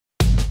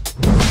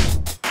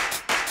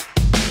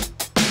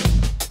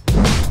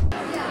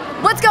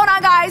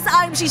guys,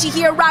 I'm Gigi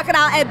here rocking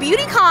out at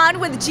BeautyCon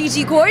with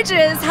Gigi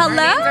Gorgeous.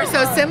 Hello. Our names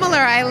are so similar.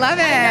 I love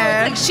it.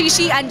 I know, it's like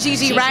Shishi and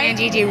Gigi, Shishi right? and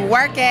Gigi,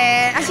 work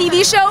it.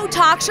 TV show,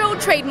 talk show,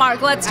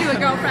 trademark. Let's do it,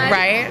 girlfriend.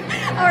 Right?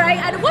 All right,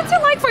 and what's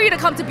it like for you to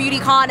come to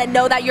BeautyCon and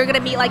know that you're gonna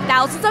meet like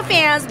thousands of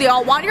fans? They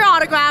all want your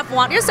autograph,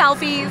 want your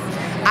selfies.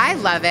 I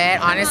love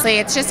it. Honestly,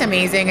 it's just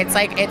amazing. It's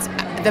like, it's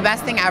the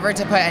best thing ever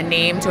to put a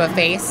name to a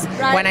face.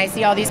 Right. When I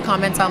see all these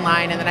comments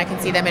online and then I can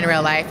see them in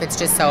real life, it's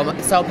just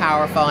so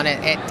powerful, and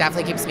it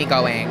definitely keeps me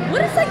going.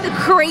 What is like the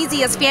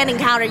craziest fan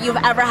encounter you've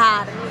ever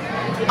had?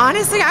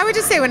 Honestly, I would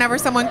just say whenever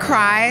someone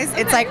cries,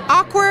 it's like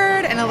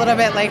awkward and a little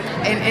bit like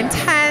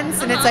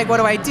intense, and it's like, what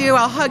do I do?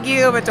 I'll hug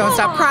you, but don't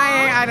stop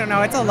crying. I don't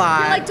know, it's a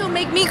lot. You're like, don't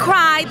make me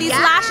cry. These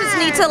lashes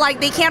need to, like,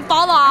 they can't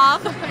fall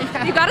off.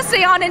 You gotta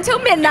stay on until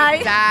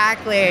midnight.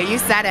 Exactly, you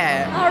said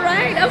it. All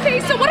right, okay,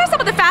 so what are some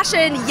of the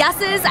fashion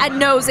yeses and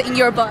nos in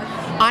your book?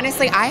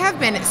 Honestly, I have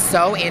been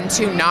so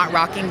into not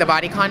rocking the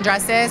BeautyCon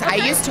dresses. I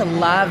used to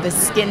love the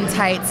skin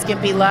tight,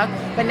 skimpy look,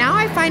 but now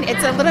I find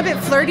it's a little bit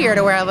flirtier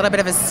to wear a little bit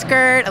of a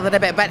skirt, a little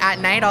bit, but at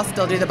night I'll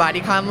still do the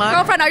BeautyCon look.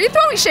 Girlfriend, are you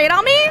throwing shade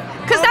on me?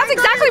 Because that's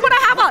exactly what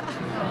I have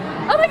on.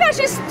 Oh my gosh,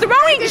 she's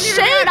throwing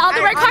shade on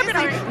the red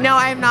carpet. No,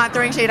 I'm not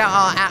throwing shade at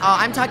all.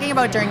 I'm talking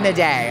about during the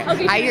day.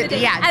 Okay, during the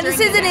day. Yeah, and this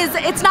isn't,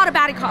 it's not a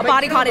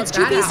BeautyCon, it's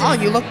two pieces. Oh,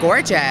 you look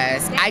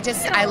gorgeous.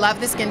 I love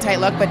the skin tight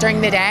look, but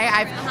during the day,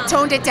 I've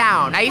toned it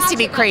down. I used to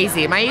be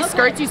crazy. My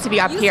skirts used to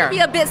be up here.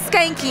 Used to be a bit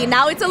skanky.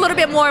 Now it's a little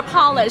bit more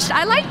polished.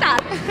 I like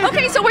that.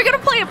 Okay, so we're gonna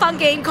play a fun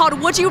game called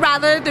Would You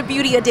Rather, the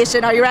Beauty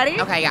Edition. Are you ready?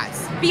 Okay,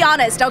 yes. Be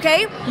honest,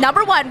 okay?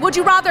 Number one, would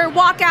you rather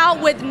walk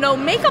out with no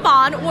makeup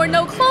on or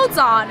no clothes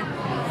on?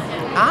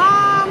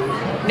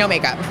 No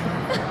makeup.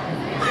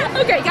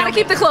 Okay, gotta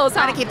keep the clothes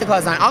on. Gotta keep the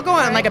clothes on. I'll go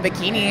on like a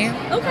bikini.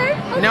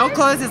 Okay. No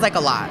clothes is like a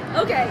lot.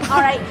 Okay,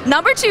 all right.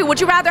 Number two, would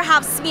you rather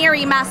have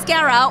smeary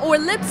mascara or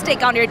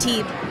lipstick on your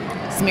teeth?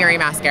 Smeary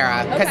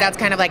mascara, because that's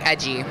kind of like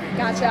edgy.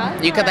 Gotcha.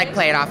 You could like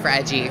play it off for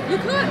edgy. You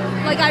could.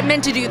 Like I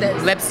meant to do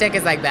this. Lipstick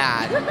is like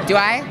bad. Do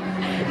I?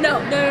 No.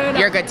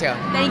 You're good too.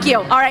 Thank you.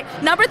 All right.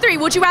 Number three,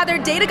 would you rather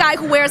date a guy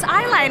who wears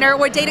eyeliner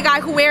or date a guy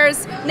who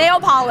wears nail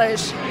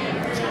polish?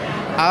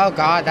 Oh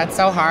God, that's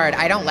so hard.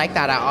 I don't like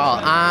that at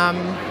all.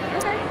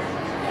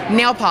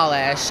 Nail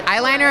polish.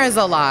 Eyeliner is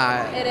a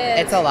lot. It is.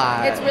 It's a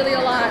lot. It's really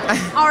a lot.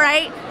 All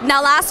right.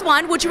 Now last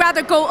one. Would you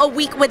rather go a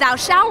week without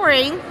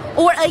showering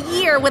or a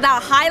year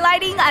without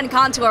highlighting and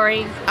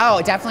contouring?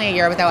 Oh, definitely a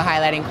year without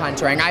highlighting,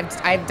 contouring.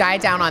 I've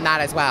died down on that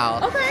as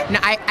well. Okay. No,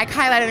 I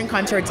highlighted and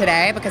contoured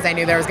today because I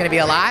knew there was going to be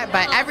a lot,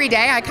 but every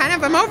day I kind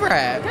of am over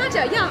it.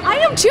 Gotcha. Yeah, I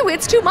am too.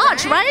 It's too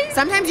much, right?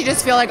 Sometimes you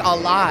just feel like a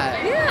lot.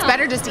 Yeah. It's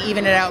better just to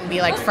even it out and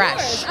be like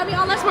fresh. I mean,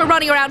 unless we're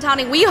running around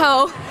town in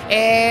WeHo.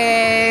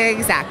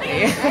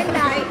 Exactly.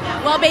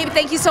 Well, baby,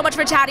 thank you so much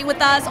for chatting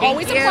with us.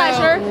 Always a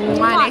pleasure.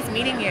 Nice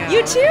meeting you.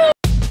 You too.